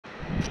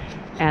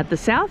At the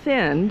south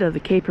end of the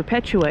Cape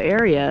Perpetua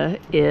area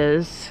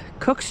is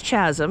Cook's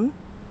Chasm.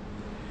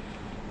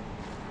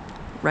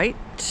 Right,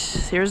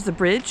 here's the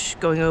bridge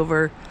going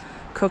over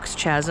Cook's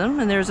Chasm,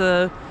 and there's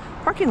a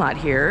parking lot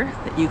here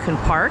that you can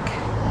park.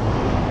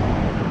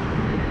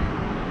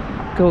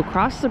 Go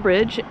across the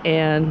bridge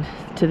and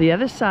to the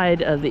other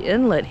side of the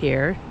inlet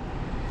here,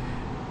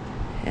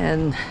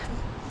 and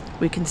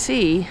we can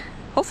see,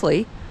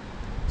 hopefully,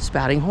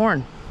 Spouting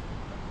Horn.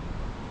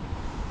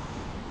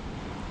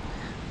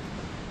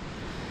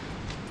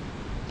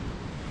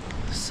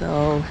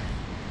 So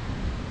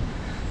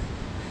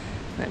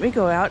let me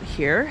go out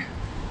here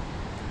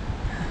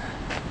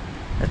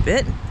a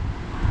bit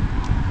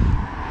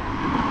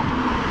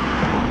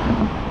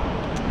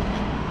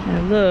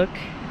and look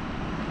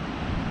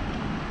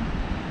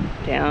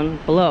down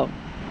below.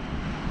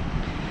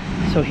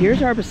 So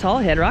here's our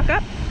basalt bedrock.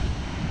 Up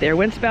there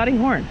went Spouting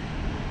Horn.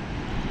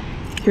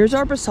 Here's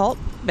our basalt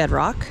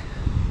bedrock.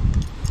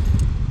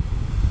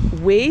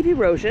 Wave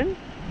erosion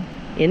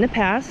in the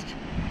past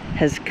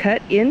has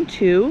cut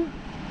into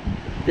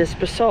this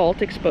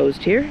basalt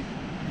exposed here,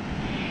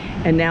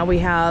 and now we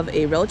have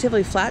a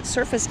relatively flat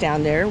surface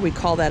down there. We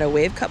call that a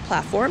wave cut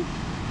platform.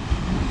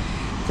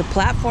 The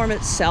platform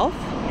itself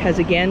has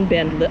again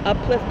been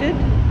uplifted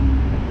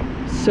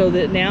so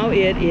that now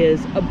it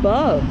is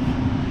above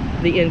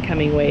the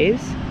incoming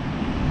waves,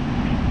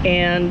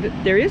 and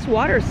there is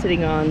water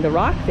sitting on the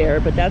rock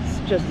there, but that's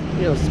just,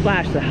 you know,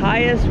 splash. The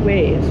highest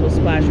waves will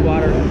splash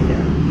water up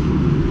there.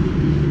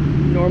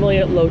 Normally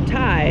at low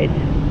tide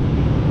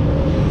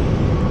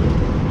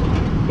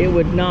it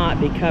would not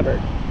be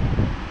covered.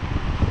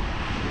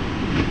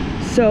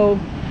 So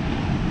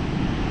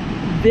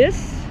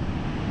this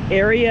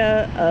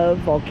area of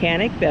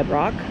volcanic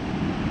bedrock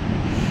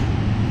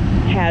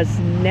has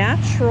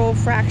natural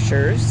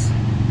fractures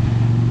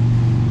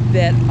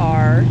that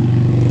are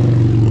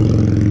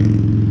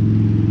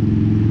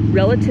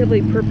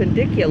relatively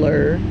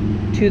perpendicular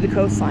to the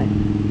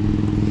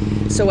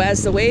coastline. So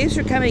as the waves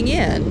are coming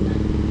in,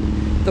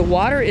 the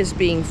water is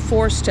being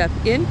forced up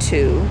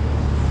into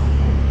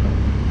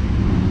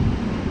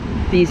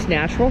these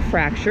natural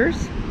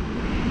fractures,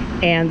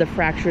 and the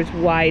fractures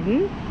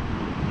widen,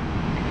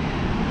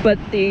 but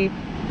the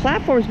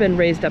platform's been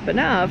raised up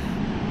enough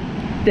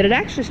that it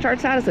actually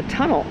starts out as a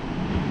tunnel.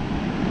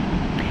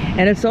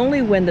 And it's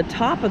only when the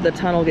top of the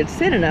tunnel gets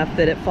thin enough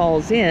that it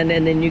falls in,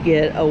 and then you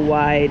get a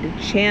wide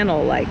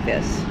channel like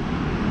this.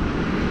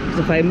 So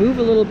if I move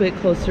a little bit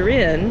closer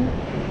in,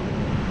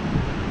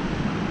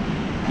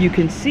 you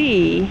can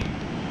see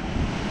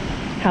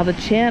how the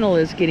channel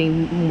is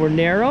getting more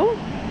narrow.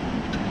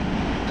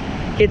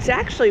 It's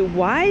actually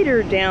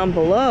wider down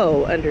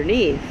below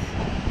underneath,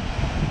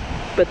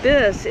 but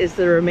this is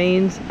the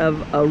remains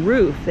of a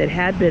roof that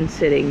had been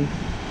sitting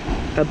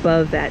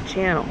above that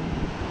channel.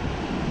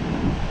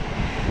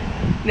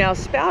 Now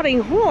Spouting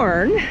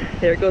Horn,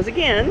 there it goes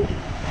again.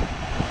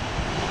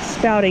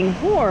 Spouting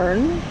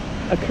Horn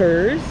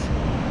occurs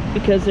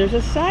because there's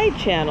a side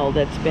channel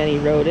that's been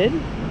eroded.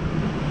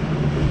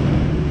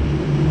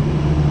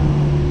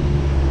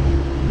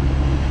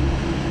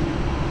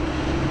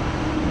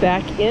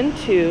 Back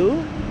into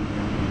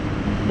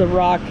the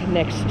rock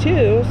next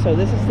to, so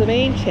this is the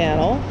main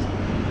channel,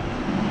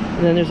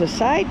 and then there's a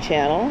side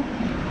channel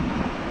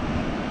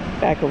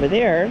back over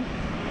there,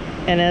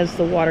 and as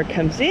the water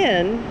comes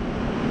in,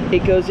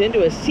 it goes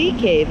into a sea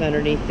cave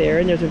underneath there,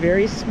 and there's a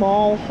very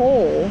small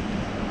hole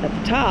at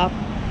the top,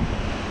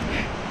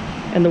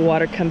 and the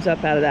water comes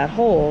up out of that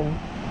hole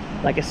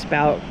like a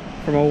spout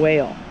from a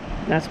whale.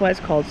 And that's why it's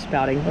called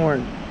Spouting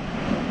Horn.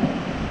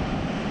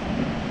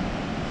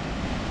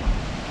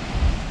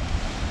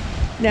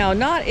 Now,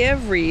 not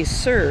every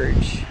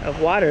surge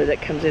of water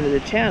that comes into the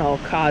channel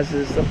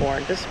causes the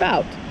horn to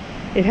spout.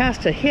 It has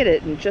to hit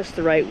it in just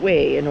the right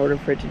way in order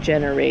for it to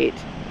generate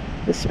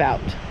the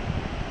spout.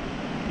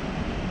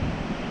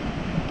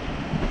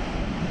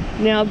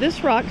 Now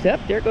this rock, up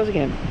there it goes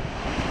again.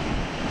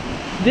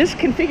 This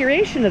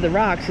configuration of the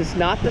rocks is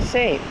not the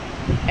same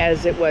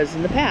as it was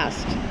in the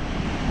past.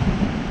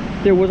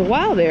 There was a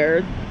while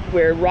there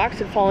where rocks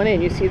had fallen in.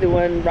 You see the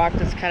one rock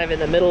that's kind of in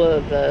the middle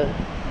of the,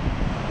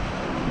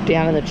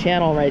 down in the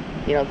channel right,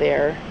 you know,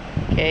 there,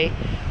 okay?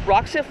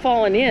 Rocks have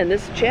fallen in.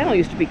 This channel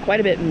used to be quite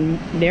a bit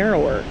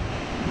narrower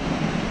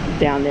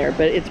down there,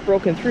 but it's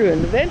broken through,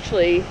 and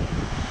eventually,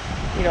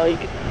 you know, you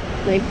could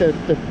think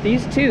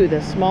these two,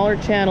 the smaller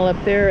channel up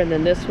there, and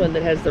then this one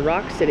that has the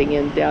rock sitting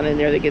in down in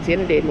there that gets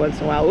inundated once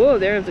in a while. Whoa,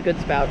 there's a good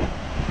spout.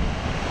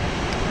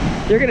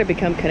 They're going to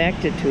become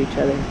connected to each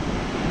other.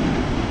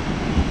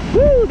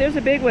 Woo, there's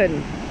a big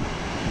one.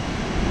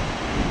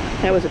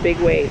 That was a big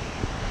wave.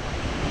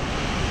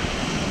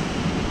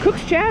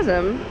 Cook's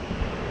Chasm,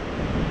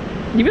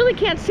 you really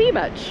can't see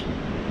much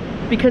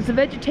because the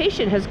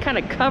vegetation has kind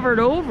of covered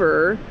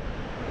over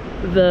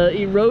the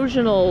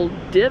erosional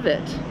divot.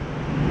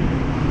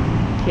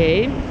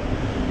 Okay,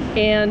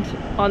 and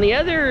on the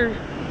other,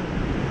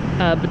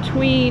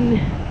 between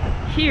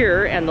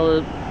here and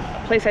the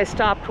place I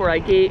stopped where I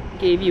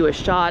gave you a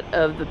shot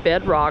of the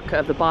bedrock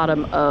of the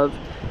bottom of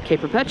Cape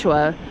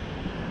Perpetua,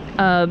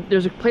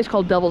 there's a place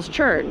called Devil's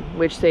Churn,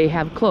 which they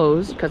have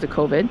closed because of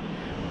COVID.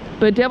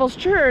 But Devil's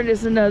Churn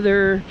is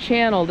another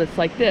channel that's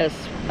like this.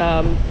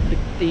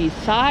 The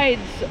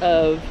sides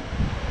of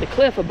the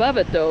cliff above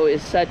it, though,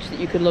 is such that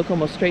you can look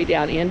almost straight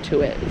down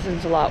into it. This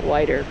is a lot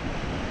wider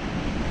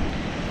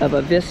of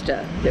a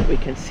vista that we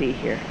can see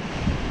here.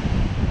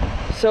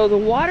 So the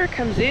water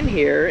comes in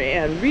here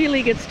and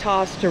really gets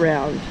tossed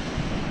around.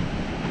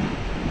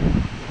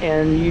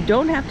 And you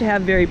don't have to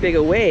have very big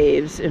of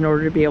waves in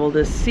order to be able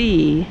to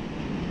see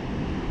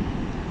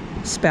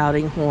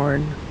spouting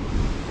horn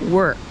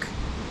work.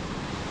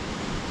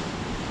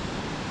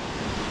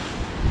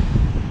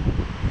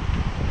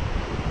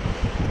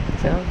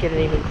 So get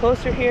it even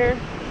closer here.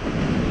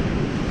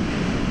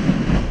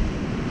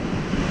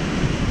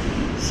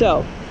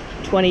 So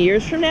 20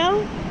 years from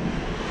now,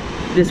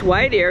 this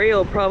wide area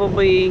will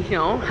probably,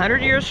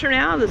 100 years from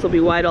now, this will be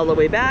wide all the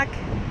way back.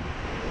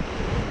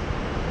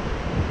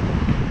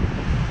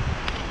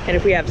 And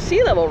if we have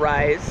sea level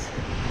rise,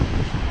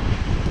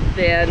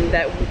 then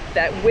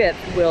that width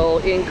will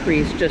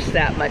increase just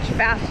that much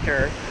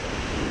faster.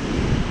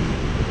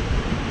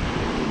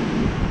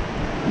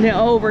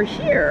 Now over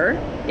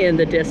here in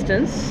the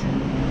distance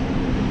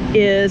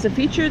is a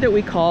feature that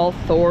we call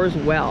Thor's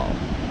Well.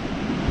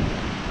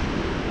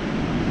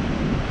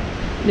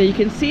 Now you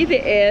can see the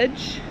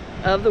edge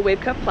of the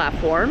wave cut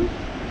platform,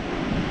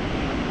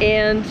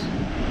 and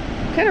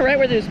kind of right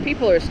where those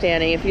people are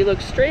standing, if you look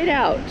straight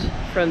out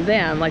from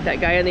them, like that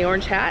guy in the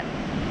orange hat,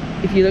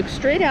 if you look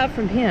straight out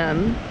from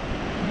him,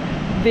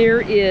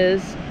 there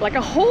is like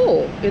a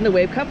hole in the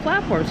wave cut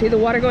platform. See the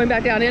water going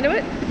back down into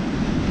it?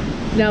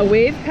 Now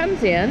wave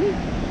comes in,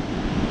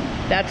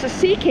 that's a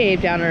sea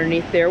cave down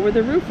underneath there where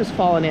the roof has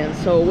fallen in.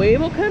 So a wave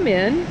will come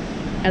in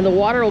and the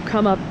water will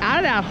come up out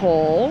of that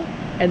hole,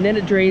 and then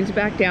it drains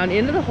back down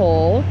into the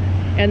hole,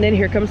 and then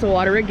here comes the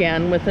water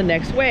again with the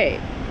next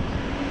wave.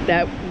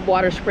 That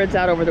water spreads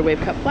out over the wave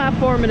cut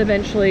platform, and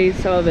eventually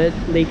some of it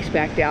leaks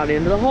back down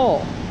into the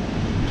hole.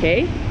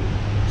 Okay,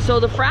 so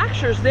the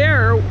fractures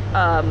there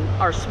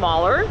are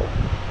smaller,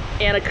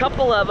 and a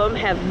couple of them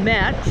have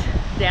met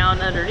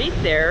down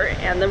underneath there,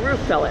 and the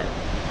roof fell in.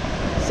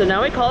 So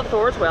now we call it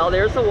Thor's Well.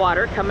 There's the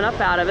water coming up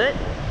out of it,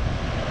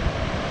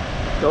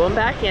 going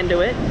back into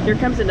it. Here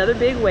comes another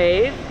big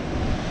wave.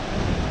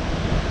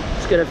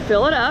 Gonna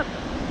fill it up,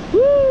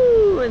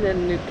 woo, and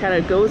then it kind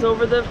of goes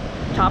over the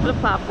top of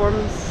the platform,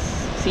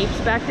 seeps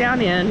back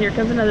down in. Here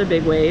comes another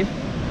big wave.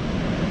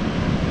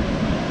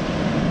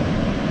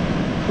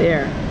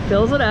 There,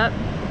 fills it up,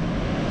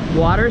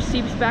 water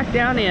seeps back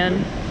down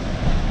in.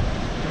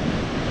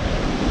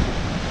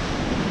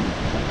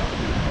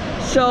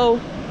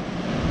 So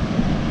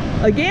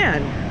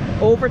again,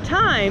 over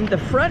time, the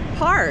front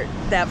part,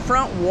 that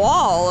front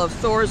wall of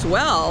Thor's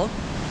Well,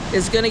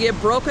 is gonna get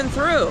broken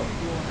through.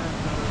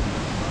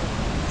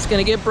 It's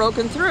going to get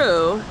broken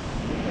through,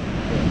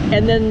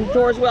 and then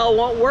Thor's Well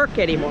won't work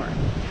anymore,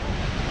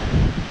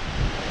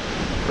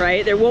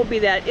 right? There won't be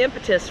that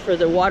impetus for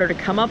the water to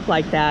come up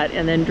like that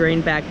and then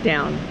drain back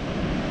down.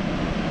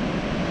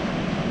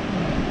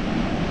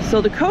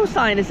 So the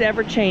coastline is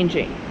ever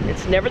changing.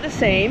 It's never the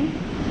same.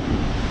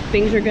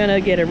 Things are going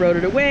to get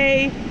eroded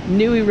away.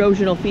 New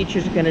erosional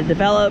features are going to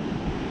develop.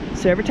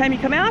 So every time you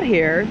come out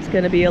here, it's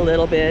going to be a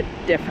little bit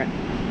different.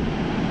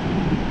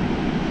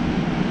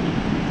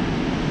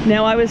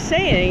 Now I was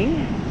saying,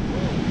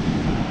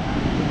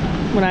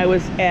 when I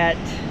was at,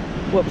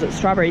 what was it,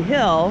 Strawberry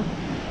Hill,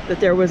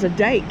 that there was a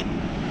dike,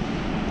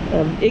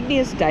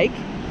 igneous dike,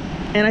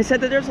 and I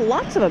said that there's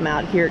lots of them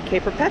out here at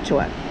Cape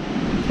Perpetua,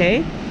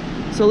 okay?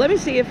 So let me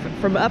see if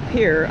from up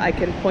here I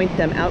can point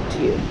them out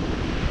to you.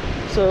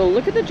 So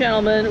look at the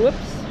gentleman,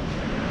 whoops,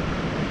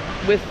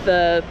 with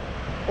the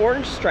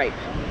orange stripe,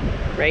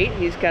 right?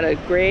 He's got a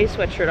gray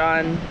sweatshirt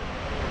on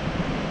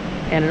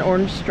and an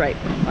orange stripe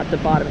at the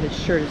bottom. His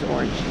shirt is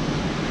orange.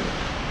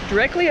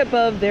 Directly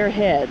above their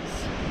heads,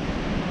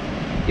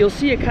 you'll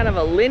see a kind of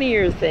a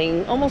linear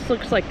thing, almost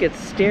looks like it's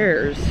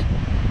stairs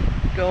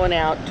going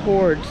out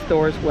towards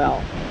Thor's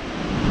Well.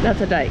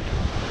 That's a dike.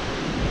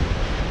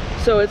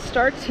 So it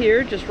starts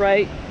here, just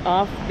right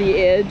off the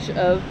edge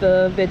of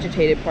the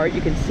vegetated part.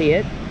 You can see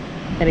it,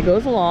 and it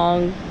goes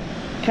along,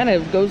 kind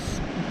of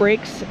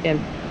breaks and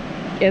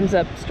ends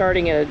up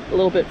starting a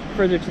little bit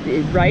further to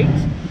the right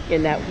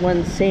in that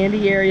one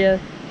sandy area,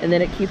 and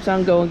then it keeps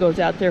on going, goes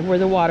out there where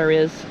the water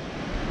is,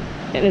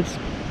 and it's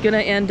gonna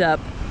end up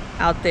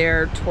out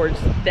there towards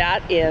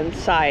that end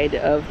side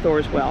of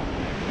Thor's Well.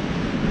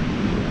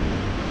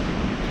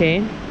 Okay,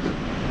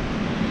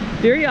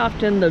 very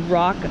often the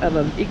rock of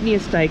an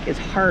igneous dike is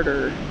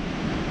harder,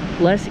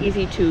 less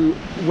easy to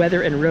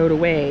weather and erode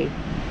away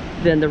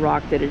than the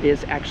rock that it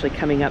is actually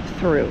coming up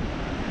through,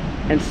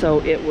 and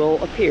so it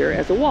will appear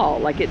as a wall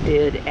like it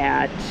did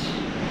at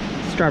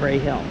Strawberry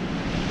Hill.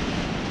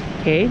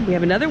 Okay, we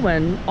have another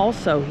one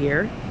also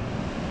here,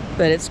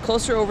 but it's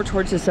closer over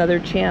towards this other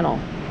channel.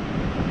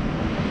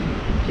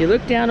 You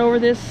look down over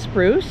this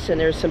spruce, and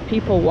there's some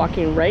people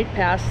walking right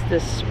past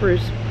this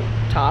spruce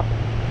top.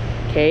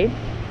 Okay,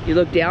 you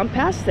look down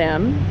past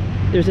them.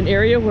 There's an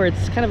area where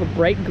it's kind of a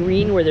bright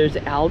green where there's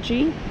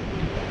algae,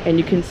 and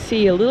you can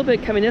see a little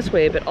bit coming this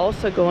way, but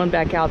also going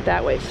back out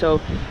that way. So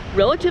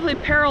relatively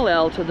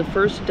parallel to the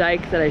first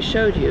dike that I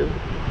showed you.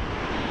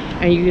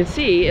 And you can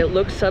see it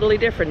looks subtly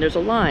different. There's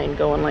a line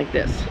going like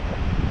this.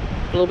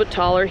 A little bit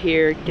taller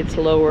here, gets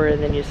lower,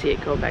 and then you see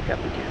it go back up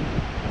again.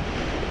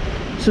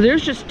 So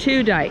there's just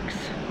 2 dikes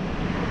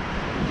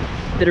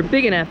that are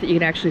big enough that you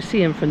can actually see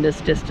them from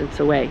this distance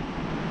away.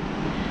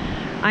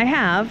 I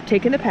have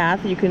taken the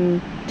path. You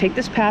can take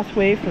this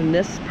pathway from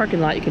this parking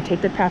lot. You can take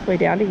the pathway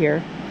down to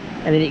here,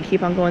 and then you can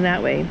keep on going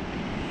that way.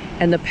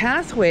 And the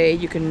pathway,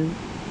 you can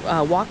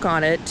walk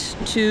on it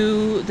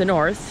to the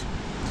north.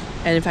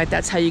 And in fact,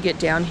 that's how you get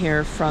down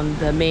here from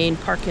the main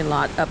parking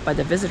lot up by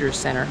the visitor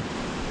center.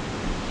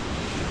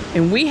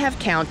 And we have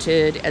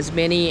counted as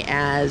many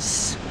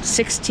as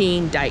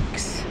 16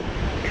 dikes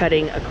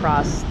cutting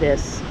across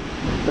this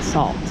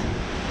basalt.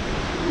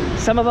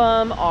 Some of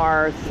them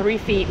are 3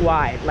 feet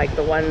wide, like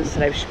the ones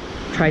that I've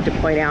tried to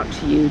point out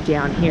to you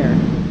down here.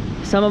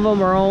 Some of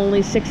them are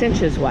only 6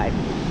 inches wide.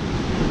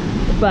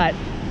 But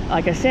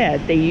like I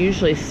said, they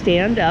usually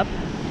stand up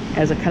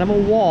as a kind of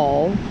a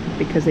wall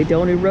because they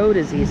don't erode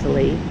as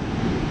easily.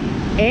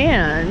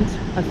 And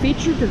a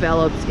feature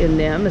develops in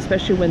them,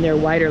 especially when they're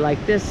wider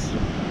like this,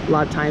 a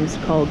lot of times,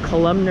 called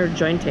columnar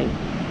jointing.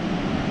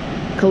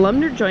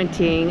 Columnar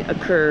jointing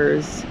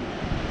occurs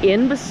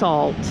in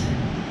basalt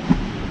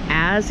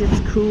as it's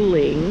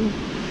cooling,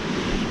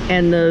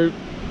 and the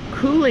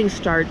cooling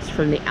starts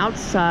from the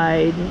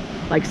outside,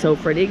 like so.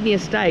 For an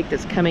igneous dike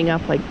that's coming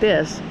up like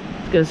this,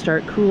 it's going to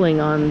start cooling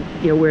on,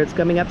 where it's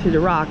coming up through the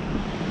rock,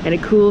 and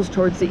it cools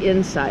towards the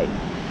inside,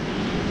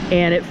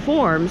 and it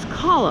forms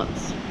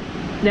columns.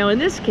 Now in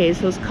this case,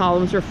 those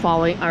columns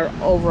are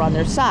over on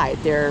their side.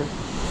 They're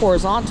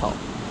horizontal.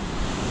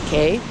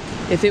 Okay,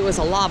 if it was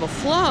a lava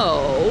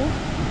flow,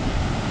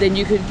 then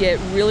you could get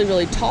really,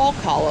 really tall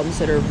columns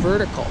that are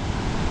vertical.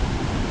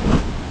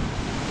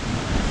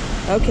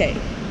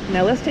 Okay,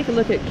 now let's take a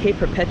look at Cape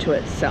Perpetua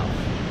itself.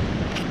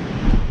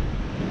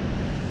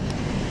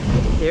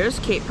 There's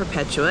Cape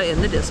Perpetua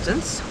in the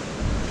distance.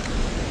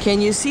 Can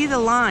you see the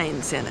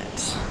lines in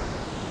it?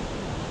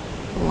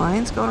 The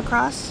lines going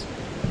across?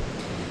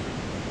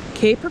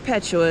 Cape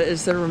Perpetua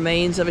is the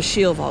remains of a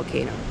shield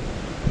volcano.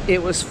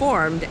 It was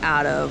formed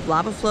out of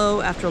lava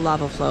flow after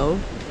lava flow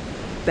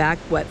back,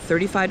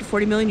 35 to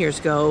 40 million years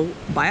ago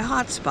by a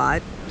hot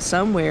spot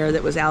somewhere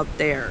that was out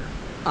there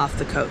off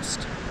the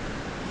coast.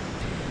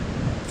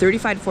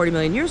 35 to 40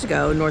 million years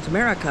ago, North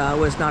America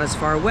was not as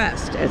far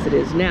west as it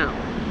is now.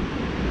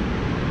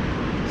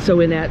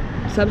 So in that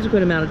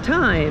subsequent amount of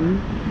time,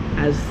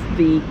 as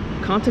the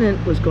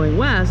continent was going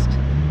west,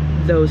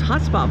 those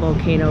hotspot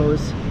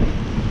volcanoes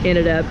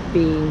ended up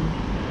being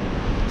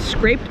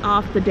scraped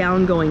off the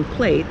downgoing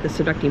plate, the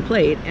subducting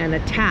plate, and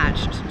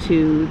attached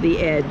to the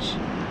edge.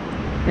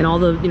 And all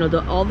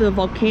the all the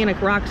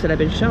volcanic rocks that I've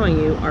been showing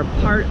you are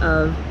part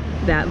of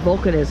that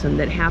volcanism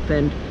that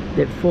happened,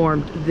 that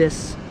formed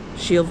this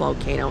shield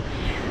volcano.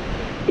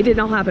 It didn't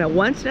all happen at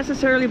once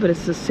necessarily, but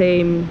it's the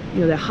same,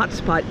 the hot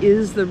spot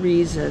is the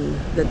reason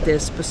that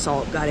this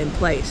basalt got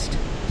emplaced.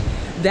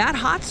 That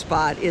hot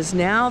spot is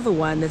now the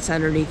one that's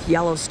underneath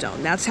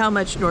Yellowstone. That's how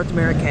much North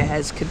America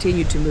has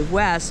continued to move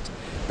west.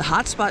 The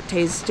hot spot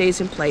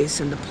stays in place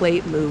and the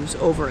plate moves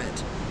over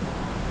it.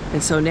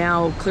 And so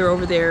now, clear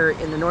over there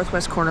in the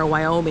northwest corner of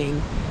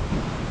Wyoming,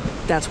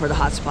 that's where the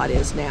hot spot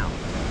is now.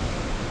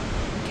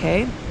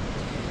 Okay?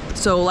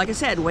 So like I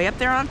said, way up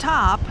there on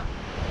top,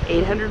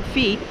 800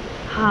 feet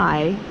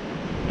high,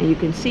 and you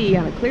can see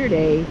on a clear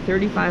day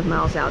 35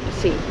 miles out to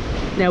sea.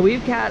 Now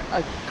we've got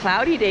a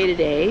cloudy day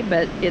today,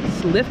 but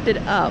it's lifted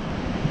up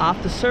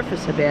off the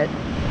surface a bit,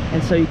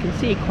 and so you can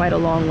see quite a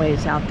long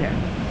ways out there.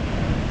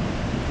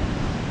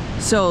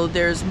 So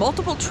there's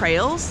multiple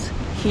trails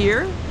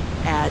here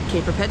at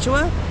Cape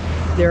Perpetua.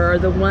 There are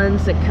the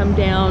ones that come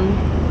down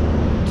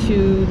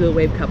to the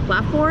Wave Cup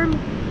platform,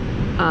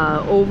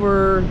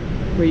 over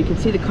where you can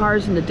see the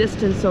cars in the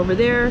distance over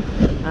there.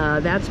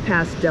 That's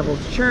past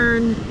Devil's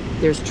Churn.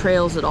 There's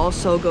trails that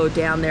also go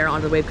down there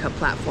on the Wave Cup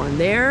platform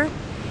there.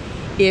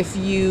 If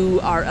you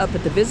are up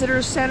at the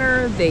visitor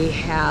center, they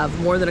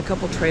have more than a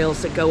couple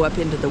trails that go up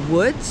into the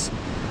woods.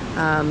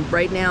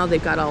 Right now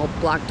they've got all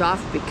blocked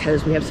off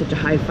because we have such a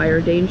high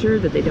fire danger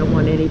that they don't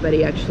want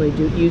anybody actually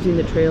using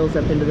the trails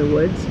up into the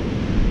woods.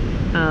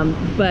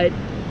 But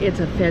it's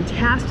a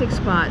fantastic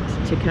spot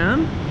to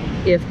come.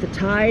 If the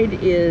tide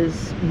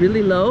is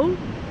really low,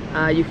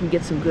 you can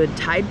get some good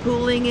tide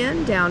pooling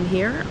in down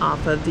here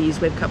off of these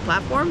Wave Cup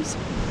platforms.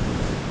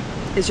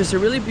 It's just a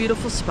really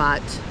beautiful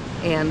spot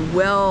and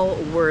well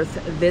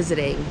worth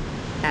visiting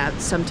at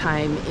some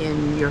time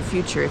in your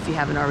future if you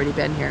haven't already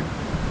been here.